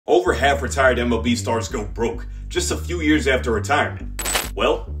Over half retired MLB stars go broke just a few years after retirement.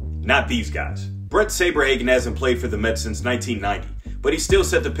 Well, not these guys. Brent Saberhagen hasn't played for the Mets since 1990, but he's still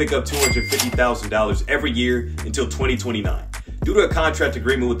set to pick up $250,000 every year until 2029, due to a contract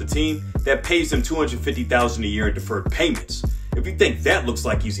agreement with the team that pays him $250,000 a year in deferred payments. If you think that looks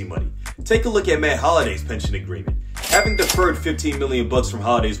like easy money, take a look at Matt Holliday's pension agreement. Having deferred $15 million from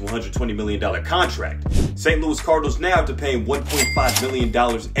Holliday's $120 million contract, St. Louis Cardinals now have to pay him $1.5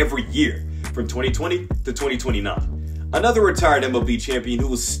 million every year from 2020 to 2029. Another retired MLB champion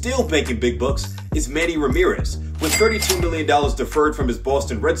who is still banking big bucks is Manny Ramirez, with $32 million deferred from his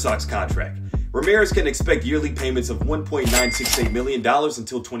Boston Red Sox contract. Ramirez can expect yearly payments of $1.968 million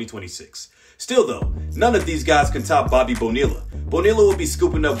until 2026. Still though, none of these guys can top Bobby Bonilla. Bonilla will be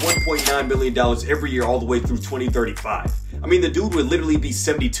scooping up $1.9 million every year all the way through 2035. I mean, the dude would literally be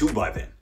 72 by then.